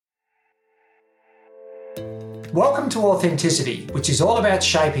Welcome to Authenticity, which is all about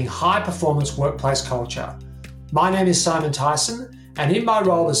shaping high-performance workplace culture. My name is Simon Tyson, and in my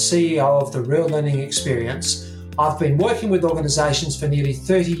role as CEO of the Real Learning Experience, I've been working with organisations for nearly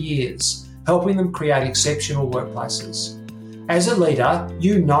 30 years, helping them create exceptional workplaces. As a leader,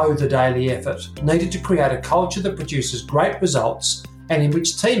 you know the daily effort needed to create a culture that produces great results and in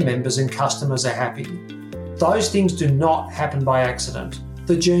which team members and customers are happy. Those things do not happen by accident.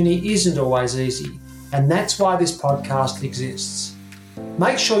 The journey isn't always easy, and that's why this podcast exists.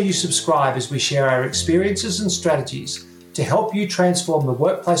 Make sure you subscribe as we share our experiences and strategies to help you transform the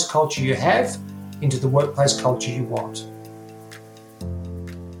workplace culture you have into the workplace culture you want.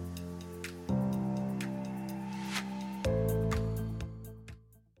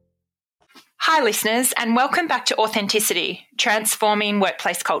 Hi listeners, and welcome back to Authenticity, Transforming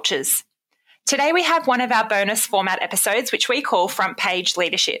Workplace Cultures. Today we have one of our bonus format episodes which we call Front Page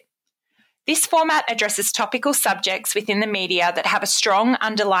Leadership. This format addresses topical subjects within the media that have a strong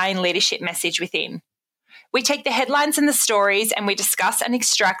underlying leadership message within. We take the headlines and the stories and we discuss and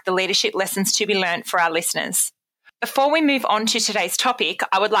extract the leadership lessons to be learnt for our listeners. Before we move on to today's topic,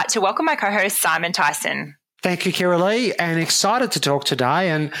 I would like to welcome my co-host Simon Tyson. Thank you, Kira Lee, and excited to talk today.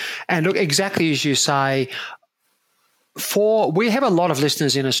 And look, exactly as you say, we have a lot of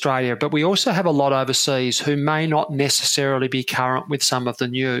listeners in Australia, but we also have a lot overseas who may not necessarily be current with some of the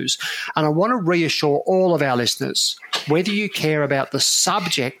news. And I want to reassure all of our listeners, whether you care about the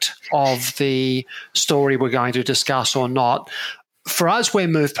subject of the story we're going to discuss or not, for us, we're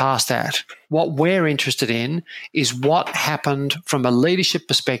moved past that. What we're interested in is what happened from a leadership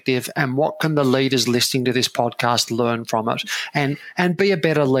perspective and what can the leaders listening to this podcast learn from it and be a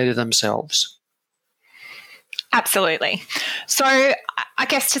better leader themselves. Absolutely. So I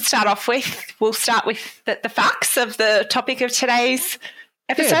guess to start off with, we'll start with the facts of the topic of today's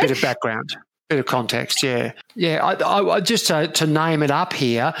episode. Yeah, a bit of background. Bit of context, yeah. Yeah, I just to name it up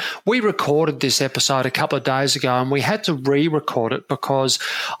here, we recorded this episode a couple of days ago and we had to re-record it because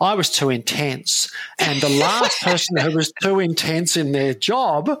I was too intense. And the last person who was too intense in their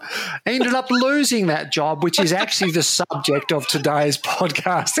job ended up losing that job, which is actually the subject of today's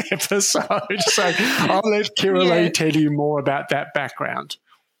podcast episode. So I'll let Kira Lee tell you more about that background.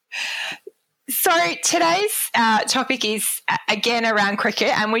 So today's topic is, again, around cricket,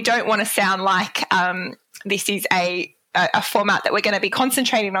 and we don't want to sound like this is a format that we're going to be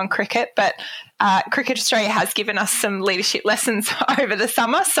concentrating on cricket, but Cricket Australia has given us some leadership lessons over the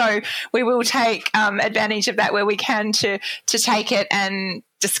summer, so we will take advantage of that where we can to take it and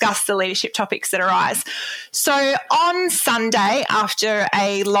discuss the leadership topics that arise. So on Sunday, after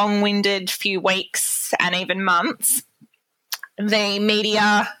a long-winded few weeks and even months, the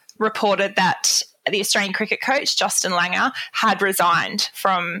media reported that the Australian cricket coach, Justin Langer, had resigned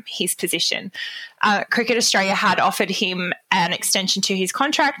from his position. Cricket Australia had offered him an extension to his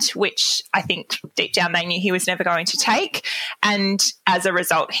contract, which I think deep down they knew he was never going to take, and as a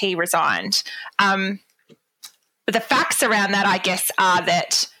result, he resigned. But the facts around that, I guess, are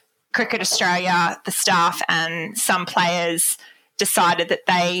that Cricket Australia, the staff and some players decided that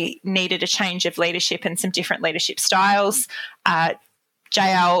they needed a change of leadership and some different leadership styles.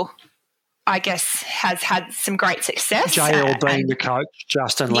 JL, I guess, has had some great success. JL being the coach,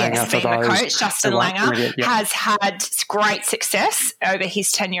 Justin Langer, yes, for those. The coach, Justin Langer, has had great success over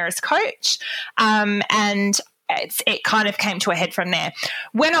his tenure as coach, and it kind of came to a head from there.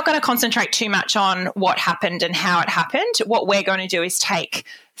 We're not going to concentrate too much on what happened and how it happened. What we're going to do is take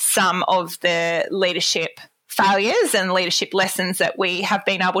some of the leadership failures and leadership lessons that we have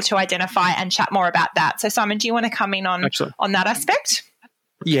been able to identify and chat more about that. So, Simon, do you want to come in on that aspect?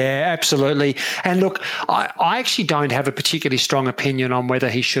 Yeah, absolutely. And look, I actually don't have a particularly strong opinion on whether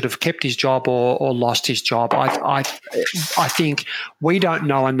he should have kept his job or lost his job. I think we don't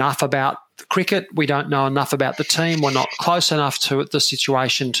know enough about cricket. We don't know enough about the team. We're not close enough to the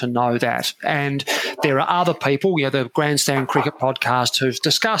situation to know that. And there are other people, the Grandstand Cricket podcast, who've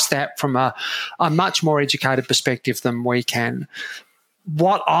discussed that from a much more educated perspective than we can.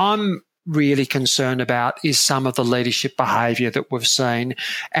 What I'm really concerned about is some of the leadership behaviour that we've seen,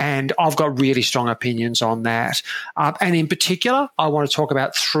 and I've got really strong opinions on that. And in particular, I want to talk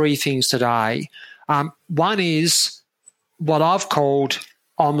about three things today. One is what I've called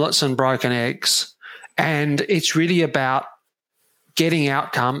omelettes and broken eggs, and it's really about getting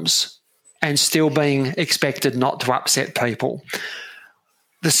outcomes and still being expected not to upset people.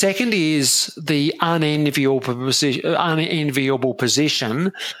 The second is the unenviable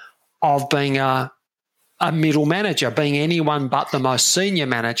position of being a middle manager, being anyone but the most senior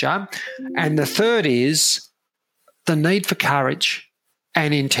manager. And the third is the need for courage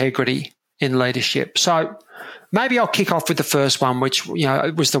and integrity in leadership. So maybe I'll kick off with the first one, which,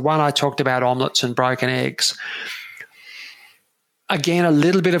 it was the one I talked about, omelettes and broken eggs. Again, a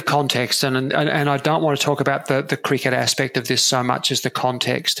little bit of context, and I don't want to talk about the cricket aspect of this so much as the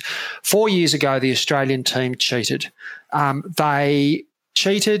context. 4 years ago, the Australian team cheated. They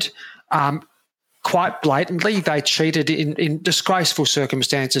cheated quite blatantly. They cheated in disgraceful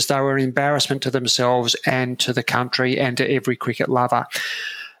circumstances. They were an embarrassment to themselves and to the country and to every cricket lover.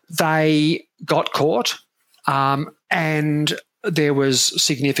 They got caught, and there was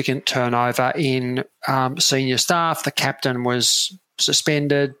significant turnover in senior staff. The captain was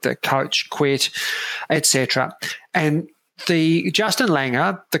suspended, the coach quit, etc. And Justin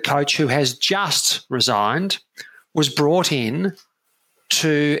Langer, the coach who has just resigned, was brought in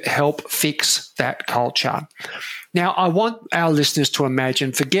to help fix that culture. Now, I want our listeners to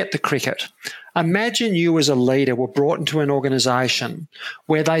imagine, forget the cricket. Imagine you as a leader were brought into an organisation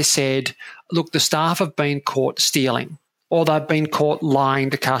where they said, look, the staff have been caught stealing, or they've been caught lying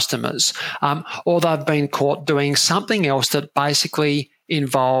to customers, or they've been caught doing something else that basically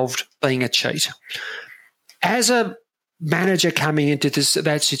involved being a cheat. As a manager coming into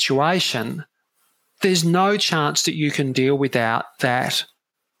that situation, there's no chance that you can deal with that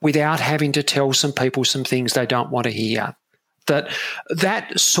without having to tell some people some things they don't want to hear.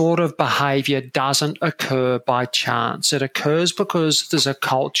 That sort of behaviour doesn't occur by chance. It occurs because there's a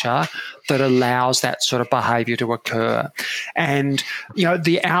culture that allows that sort of behaviour to occur. And,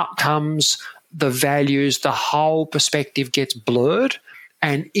 the outcomes, the values, the whole perspective gets blurred.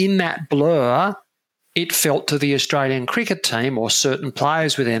 And in that blur, it felt to the Australian cricket team or certain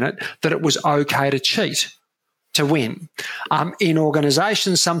players within it that it was okay to cheat to win. In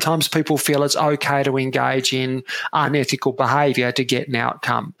organisations, sometimes people feel it's okay to engage in unethical behaviour to get an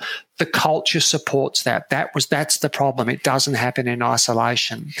outcome. The culture supports that. That's the problem. It doesn't happen in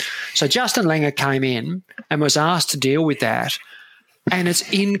isolation. So Justin Langer came in and was asked to deal with that, and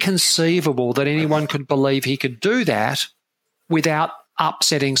it's inconceivable that anyone could believe he could do that without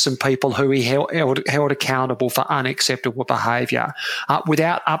upsetting some people who he held accountable for unacceptable behaviour,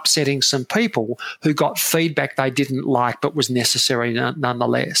 without upsetting some people who got feedback they didn't like but was necessary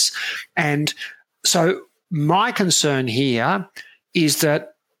nonetheless. And so my concern here is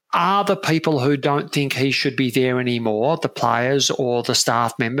that are the people who don't think he should be there anymore, the players or the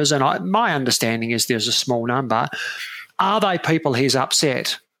staff members, and my understanding is there's a small number, are they people he's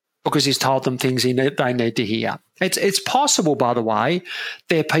upset because he's told them things they need to hear? It's possible, by the way,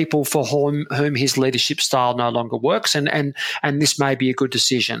 they're people for whom his leadership style no longer works, and this may be a good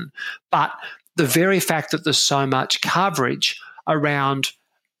decision. But the very fact that there's so much coverage around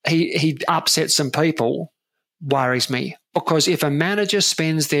he upset some people worries me, because if a manager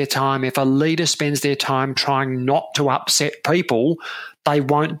spends their time, if a leader spends their time trying not to upset people, they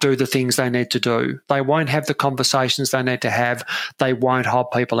won't do the things they need to do. They won't have the conversations they need to have. They won't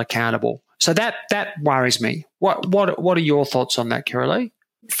hold people accountable. So that worries me. What are your thoughts on that, Kiralee?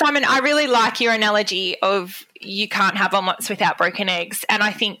 Simon, I really like your analogy of you can't have omelettes without broken eggs. And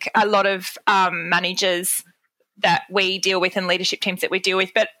I think a lot of managers that we deal with and leadership teams that we deal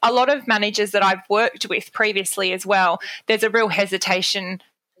with, but a lot of managers that I've worked with previously as well, there's a real hesitation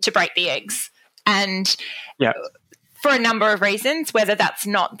to break the eggs. And for a number of reasons, whether that's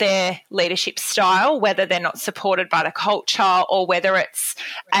not their leadership style, whether they're not supported by the culture, or whether it's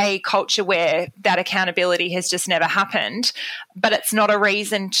a culture where that accountability has just never happened. But it's not a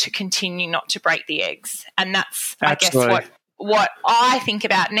reason to continue not to break the eggs. And that's, Absolutely. I guess, what I think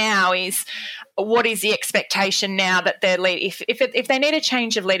about now is what is the expectation now that they're if they need a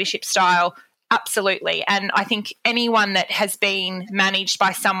change of leadership style, absolutely. And I think anyone that has been managed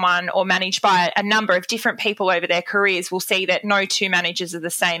by someone or managed by a number of different people over their careers will see that no two managers are the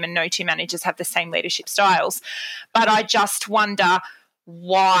same and no two managers have the same leadership styles. But I just wonder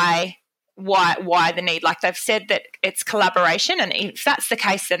why the need. Like they've said that it's collaboration, and if that's the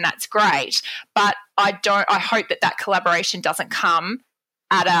case, then that's great. But I hope that collaboration doesn't come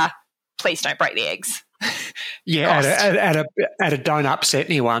at a please don't break the eggs. Yeah, at a don't upset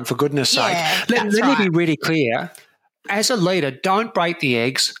anyone, for goodness sake. Let me be really clear. As a leader, don't break the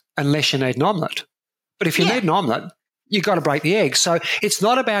eggs unless you need an omelette. But if you need an omelette, you've got to break the eggs. So it's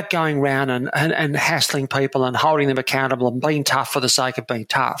not about going around and hassling people and holding them accountable and being tough for the sake of being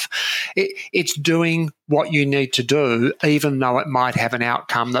tough. It's doing what you need to do, even though it might have an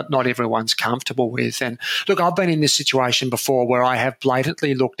outcome that not everyone's comfortable with. And look, I've been in this situation before where I have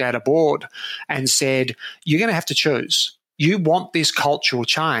blatantly looked at a board and said, you're going to have to choose. You want this cultural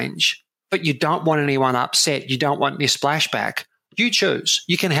change, but you don't want anyone upset. You don't want any splashback. You choose.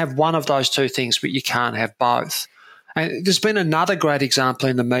 You can have one of those two things, but you can't have both. And there's been another great example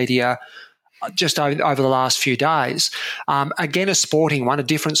in the media just over the last few days. Again, a sporting one, a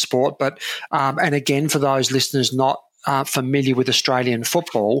different sport, but and again, for those listeners not familiar with Australian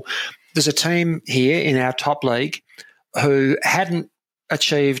football, there's a team here in our top league who hadn't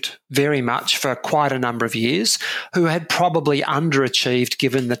achieved very much for quite a number of years, who had probably underachieved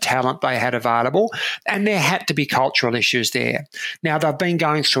given the talent they had available, and there had to be cultural issues there. Now, they've been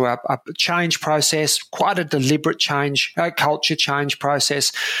going through a change process, quite a deliberate change, culture change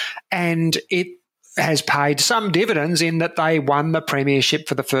process, and it has paid some dividends in that they won the premiership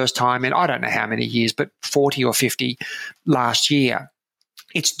for the first time in I don't know how many years, but 40 or 50 last year.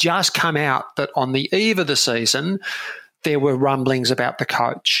 It's just come out that on the eve of the season, there were rumblings about the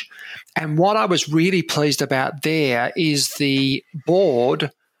coach. And what I was really pleased about there is the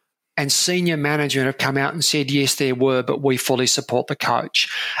board and senior management have come out and said, yes, there were, but we fully support the coach.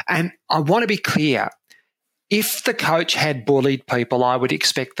 And I want to be clear, if the coach had bullied people, I would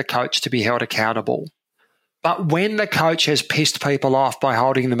expect the coach to be held accountable. But when the coach has pissed people off by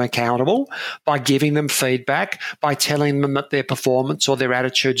holding them accountable, by giving them feedback, by telling them that their performance or their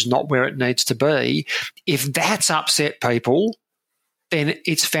attitude's not where it needs to be, if that's upset people, then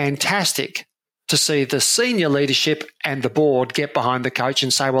it's fantastic to see the senior leadership and the board get behind the coach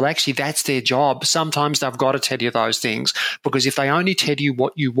and say, well, actually, that's their job. Sometimes they've got to tell you those things, because if they only tell you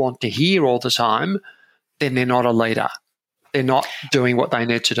what you want to hear all the time, then they're not a leader. They're not doing what they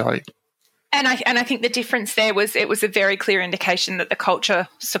need to do. And I think the difference there was it was a very clear indication that the culture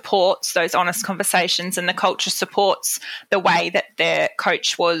supports those honest conversations, and the culture supports the way that their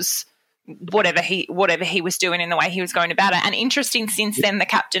coach was, whatever he was doing in the way he was going about it. And interesting, since then, the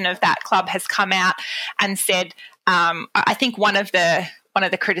captain of that club has come out and said, I think one of the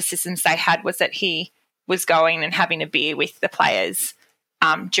criticisms they had was that he was going and having a beer with the players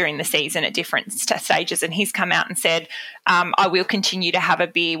during the season at different stages, and he's come out and said, I will continue to have a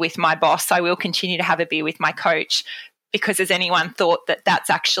beer with my boss, I will continue to have a beer with my coach, because has anyone thought that that's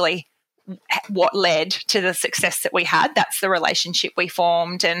actually what led to the success that we had? That's the relationship we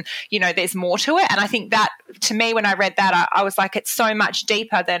formed, and, you know, there's more to it. And I think that, to me, when I read that, I was like, it's so much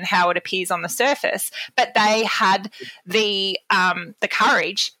deeper than how it appears on the surface. But they had the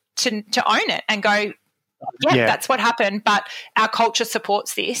courage to own it and go, yeah, that's what happened, but our culture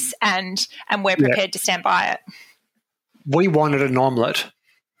supports this, and we're prepared to stand by it. We wanted an omelette,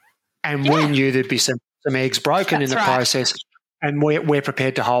 and we knew there'd be some eggs broken in the process, and we're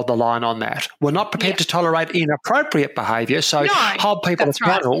prepared to hold the line on that. We're not prepared to tolerate inappropriate behaviour, so hold people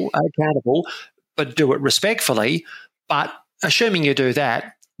accountable, but do it respectfully. But assuming you do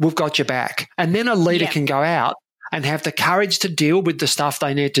that, we've got your back. And then a leader can go out and have the courage to deal with the stuff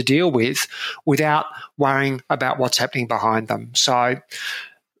they need to deal with without worrying about what's happening behind them. So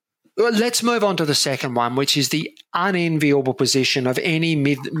let's move on to the second one, which is the unenviable position of any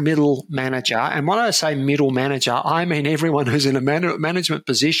middle manager. And when I say middle manager, I mean everyone who's in a management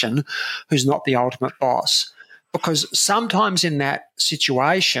position who's not the ultimate boss. Because sometimes in that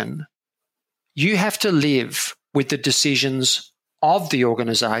situation, you have to live with the decisions of the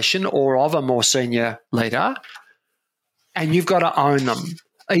organisation or of a more senior leader, and you've got to own them,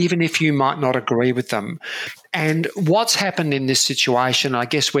 even if you might not agree with them. And what's happened in this situation, I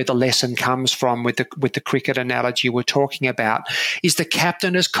guess where the lesson comes from with the cricket analogy we're talking about, is the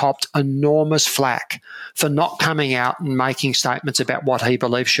captain has copped enormous flack for not coming out and making statements about what he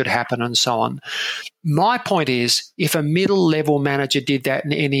believes should happen and so on. My point is, if a middle-level manager did that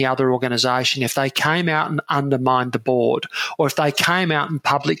in any other organisation, if they came out and undermined the board, or if they came out and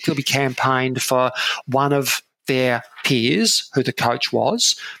publicly campaigned for one of their peers, who the coach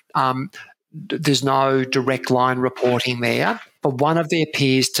was, there's no direct line reporting there, but one of their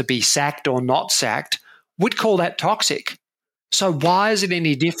peers to be sacked or not sacked, would call that toxic. So why is it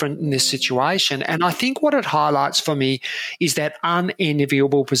any different in this situation? And I think what it highlights for me is that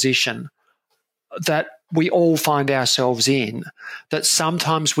unenviable position that we all find ourselves in, that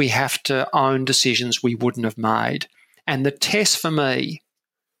sometimes we have to own decisions we wouldn't have made. And the test for me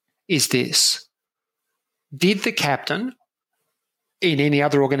is this. Did the captain in any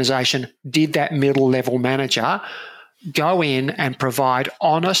other organisation, did that middle-level manager go in and provide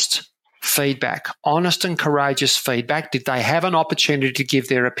honest feedback, honest and courageous feedback? Did they have an opportunity to give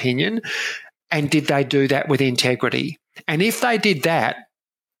their opinion? And did they do that with integrity? And if they did that,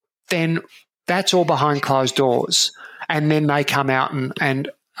 then that's all behind closed doors. And then they come out and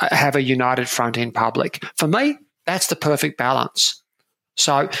have a united front in public. For me, that's the perfect balance.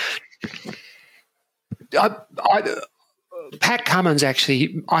 So Pat Cummins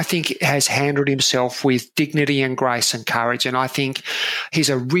actually, I think, has handled himself with dignity and grace and courage, and I think he's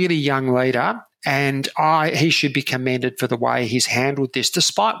a really young leader, And he should be commended for the way he's handled this,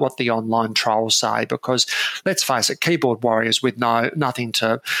 despite what the online trolls say, because let's face it, keyboard warriors with no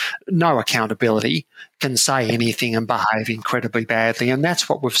accountability can say anything and behave incredibly badly, and that's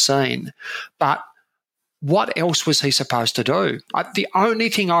what we've seen. But what else was he supposed to do? The only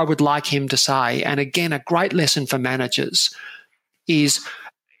thing I would like him to say, and again, a great lesson for managers, is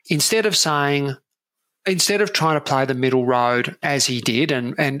instead of trying to play the middle road as he did,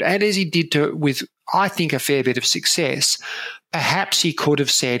 and as he did with, I think, a fair bit of success, perhaps he could have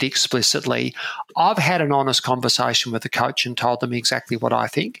said explicitly, I've had an honest conversation with the coach and told them exactly what I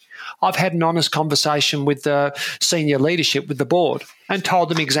think. I've had an honest conversation with the senior leadership, with the board, and told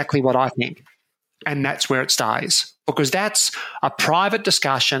them exactly what I think. And that's where it stays, because that's a private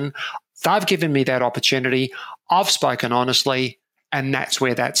discussion. They've given me that opportunity. I've spoken honestly, and that's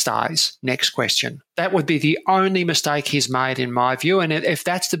where that stays. Next question. That would be the only mistake he's made, in my view. And if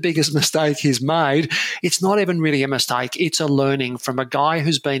that's the biggest mistake he's made, it's not even really a mistake. It's a learning from a guy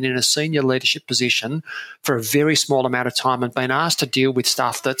who's been in a senior leadership position for a very small amount of time and been asked to deal with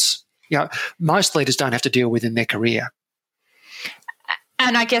stuff that's, most leaders don't have to deal with in their career.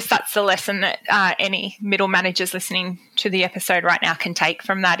 And I guess that's the lesson that any middle managers listening to the episode right now can take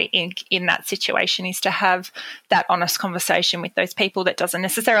from that in that situation, is to have that honest conversation with those people. That doesn't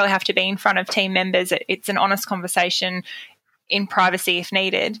necessarily have to be in front of team members. It's an honest conversation in privacy if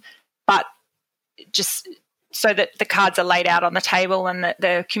needed, but just so that the cards are laid out on the table and that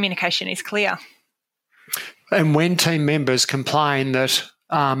the communication is clear. And when team members complain that,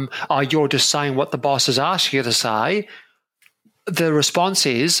 you're just saying what the boss has asked you to say, the response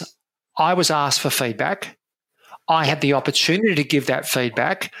is, I was asked for feedback. I had the opportunity to give that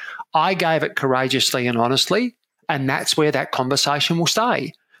feedback. I gave it courageously and honestly, and that's where that conversation will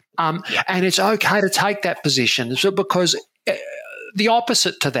stay. And it's okay to take that position, because the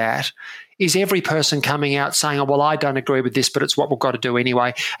opposite to that is every person coming out saying, oh, well, I don't agree with this, but it's what we've got to do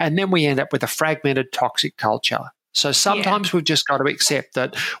anyway. And then we end up with a fragmented, toxic culture. So sometimes we've just got to accept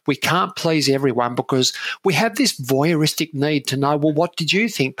that we can't please everyone, because we have this voyeuristic need to know, well, what did you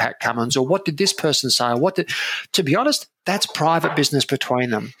think, Pat Cummins, or what did this person say? To be honest, that's private business between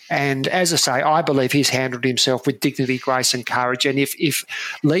them. And as I say, I believe he's handled himself with dignity, grace and courage. And if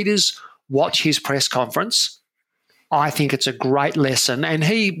leaders watch his press conference, I think it's a great lesson. And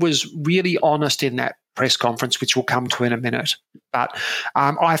he was really honest in that press conference, which we'll come to in a minute. But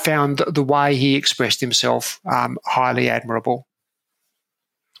I found the way he expressed himself highly admirable.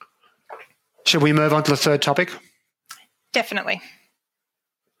 Shall we move on to the third topic? Definitely.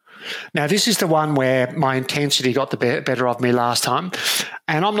 Now, this is the one where my intensity got the better of me last time,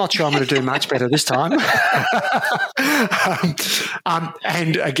 and I'm not sure I'm going to do much better this time.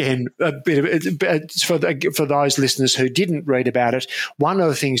 And again, a bit of, for those listeners who didn't read about it, one of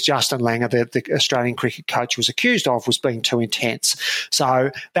the things Justin Langer, the Australian cricket coach, was accused of was being too intense.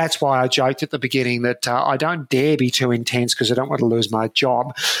 So that's why I joked at the beginning that I don't dare be too intense because I don't want to lose my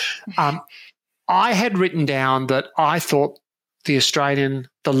job. I had written down that I thought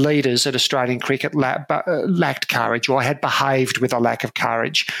the leaders at Australian cricket lacked courage, or had behaved with a lack of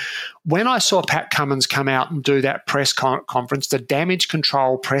courage. When I saw Pat Cummins come out and do that press conference, the damage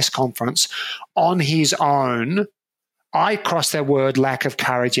control press conference, on his own, I crossed that word lack of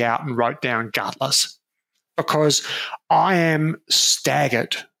courage out and wrote down gutless, because I am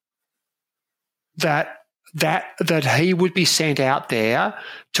staggered that he would be sent out there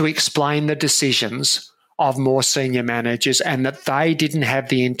to explain the decisions of more senior managers, and that they didn't have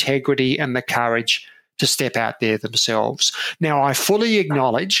the integrity and the courage to step out there themselves. Now, I fully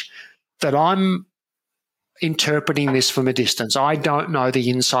acknowledge that I'm interpreting this from a distance. I don't know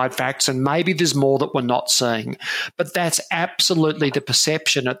the inside facts, and maybe there's more that we're not seeing. But that's absolutely the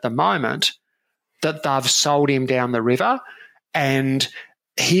perception at the moment, that they've sold him down the river, and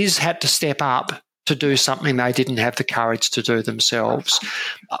he's had to step up to do something they didn't have the courage to do themselves.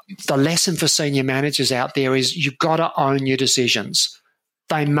 The lesson for senior managers out there is you've got to own your decisions.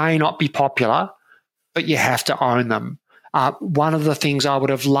 They may not be popular, but you have to own them. One of the things I would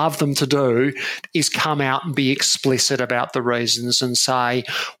have loved them to do is come out and be explicit about the reasons and say,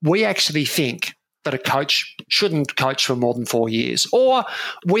 we actually think that a coach shouldn't coach for more than 4 years, or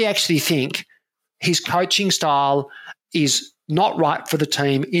we actually think his coaching style is not right for the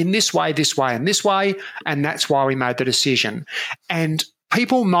team in this way, and this way, and that's why we made the decision. And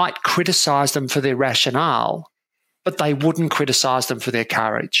people might criticise them for their rationale, but they wouldn't criticise them for their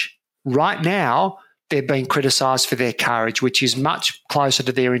courage. Right now, they're being criticised for their courage, which is much closer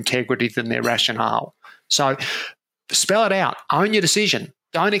to their integrity than their rationale. So spell it out. Own your decision.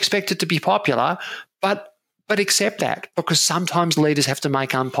 Don't expect it to be popular, but But accept that, because sometimes leaders have to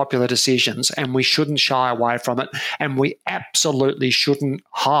make unpopular decisions, and we shouldn't shy away from it, and we absolutely shouldn't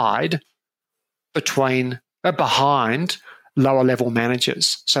hide behind lower level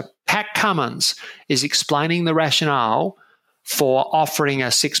managers. So Pat Cummins is explaining the rationale for offering a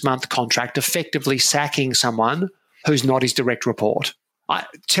 6-month contract, effectively sacking someone who's not his direct report.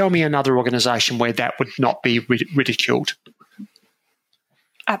 Tell me another organisation where that would not be ridiculed.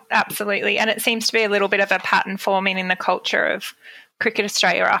 Absolutely. And it seems to be a little bit of a pattern forming in the culture of Cricket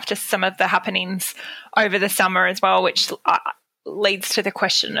Australia after some of the happenings over the summer as well, which leads to the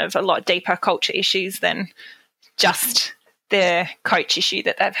question of a lot deeper culture issues than just the coach issue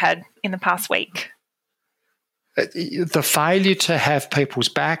that they've had in the past week. The failure to have people's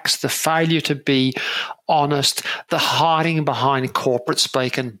backs, the failure to be honest, the hiding behind corporate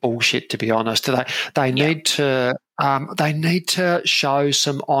speak and bullshit, to be honest. They need to show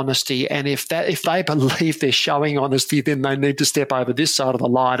some honesty, and if they believe they're showing honesty, then they need to step over this side of the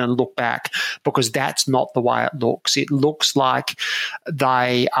line and look back, because that's not the way it looks. It looks like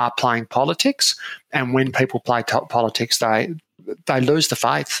they are playing politics, and when people play politics, they lose the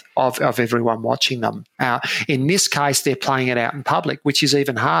faith of everyone watching them. In this case, they're playing it out in public, which is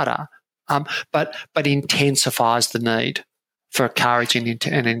even harder, but intensifies the need for courage and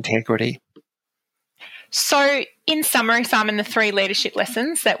integrity. So, in summary, Simon, the 3 leadership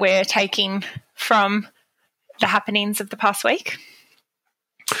lessons that we're taking from the happenings of the past week.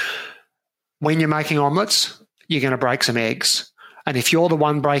 When you're making omelettes, you're going to break some eggs. And if you're the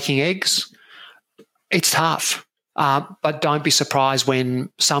one breaking eggs, it's tough. But don't be surprised when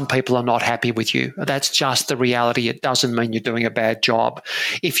some people are not happy with you. That's just the reality. It doesn't mean you're doing a bad job.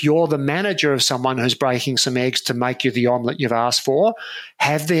 If you're the manager of someone who's breaking some eggs to make you the omelette you've asked for,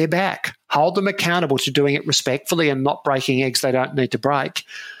 have their back. Hold them accountable to doing it respectfully and not breaking eggs they don't need to break.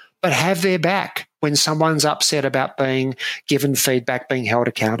 But have their back when someone's upset about being given feedback, being held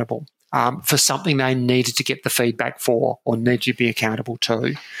accountable for something they needed to get the feedback for or need to be accountable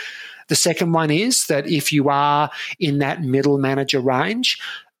to. The second one is that if you are in that middle manager range,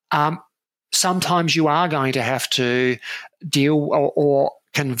 sometimes you are going to have to deal or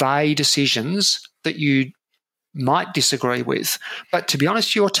convey decisions that you might disagree with. But to be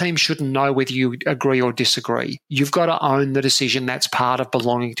honest, your team shouldn't know whether you agree or disagree. You've got to own the decision. That's part of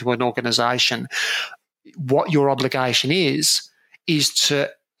belonging to an organisation. What your obligation is to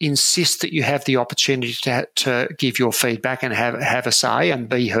insist that you have the opportunity to give your feedback and have a say and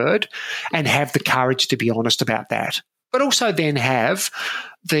be heard, and have the courage to be honest about that. But also then have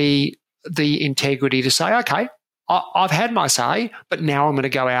the integrity to say, okay, I've had my say, but now I'm going to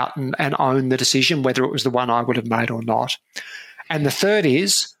go out and own the decision, whether it was the one I would have made or not. And the third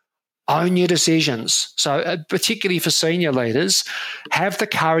is own your decisions. So particularly for senior leaders, have the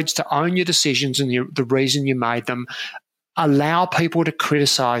courage to own your decisions and the reason you made them. Allow people to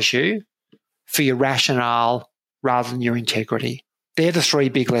criticise you for your rationale rather than your integrity. They're the 3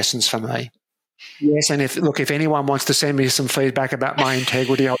 big lessons for me. Yes, and if anyone wants to send me some feedback about my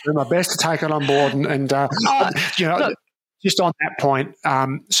integrity, I'll do my best to take it on board. Just on that point,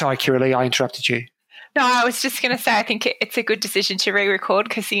 sorry, Kiralee, I interrupted you. No, I was just going to say I think it's a good decision to re-record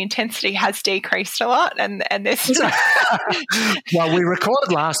because the intensity has decreased a lot, and there's Well, we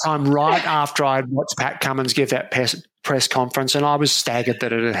recorded last time right after I'd watched Pat Cummins give that press conference, and I was staggered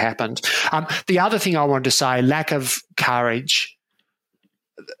that it had happened. The other thing I wanted to say, lack of courage.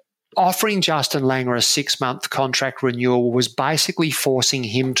 Offering Justin Langer a 6-month contract renewal was basically forcing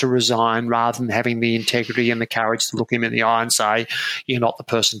him to resign rather than having the integrity and the courage to look him in the eye and say, you're not the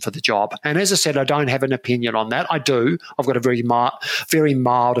person for the job. And as I said, I don't have an opinion on that. I do. I've got a very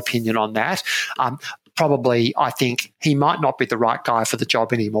mild opinion on that. Probably, I think he might not be the right guy for the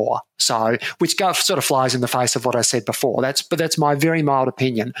job anymore. So, which sort of flies in the face of what I said before. That's my very mild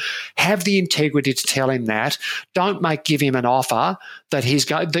opinion. Have the integrity to tell him that. Don't give him an offer that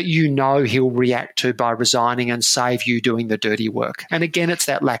he'll react to by resigning and save you doing the dirty work. And again, it's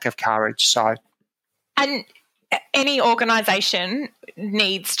that lack of courage. So, and any organisation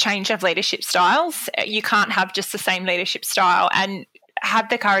needs change of leadership styles. You can't have just the same leadership style, and have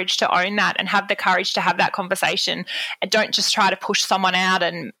the courage to own that and have the courage to have that conversation, and don't just try to push someone out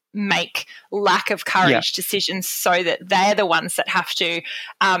and make lack of courage decisions so that they're the ones that have to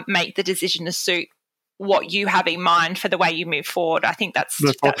make the decision to suit what you have in mind for the way you move forward. I think that's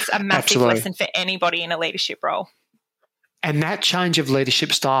a massive lesson for anybody in a leadership role. And that change of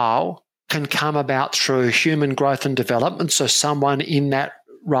leadership style can come about through human growth and development. So someone in that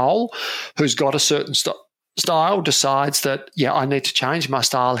role who's got a certain style decides that, I need to change my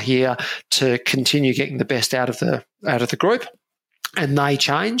style here to continue getting the best out of the group, and they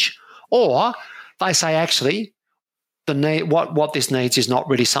change. Or they say, actually, what this needs is not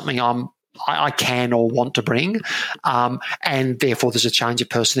really something I can or want to bring, and therefore there's a change of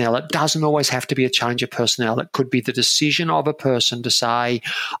personnel. It doesn't always have to be a change of personnel. It could be the decision of a person to say,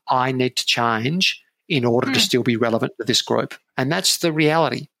 I need to change in order to still be relevant to this group. And that's the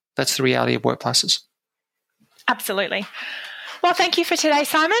reality. That's the reality of workplaces. Absolutely. Well, thank you for today,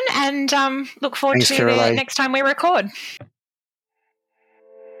 Simon, and look forward to the next time we record.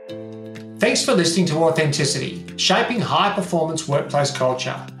 Thanks for listening to Authenticity, Shaping High-Performance Workplace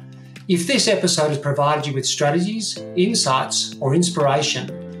Culture. If this episode has provided you with strategies, insights, or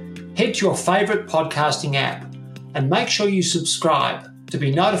inspiration, head to your favourite podcasting app and make sure you subscribe to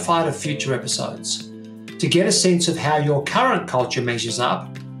be notified of future episodes. To get a sense of how your current culture measures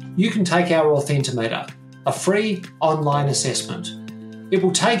up, you can take our Authentimeter, a free online assessment. It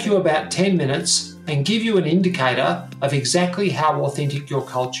will take you about 10 minutes and give you an indicator of exactly how authentic your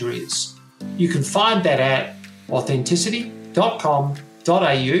culture is. You can find that at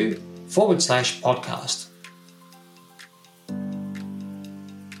authenticity.com.au/podcast.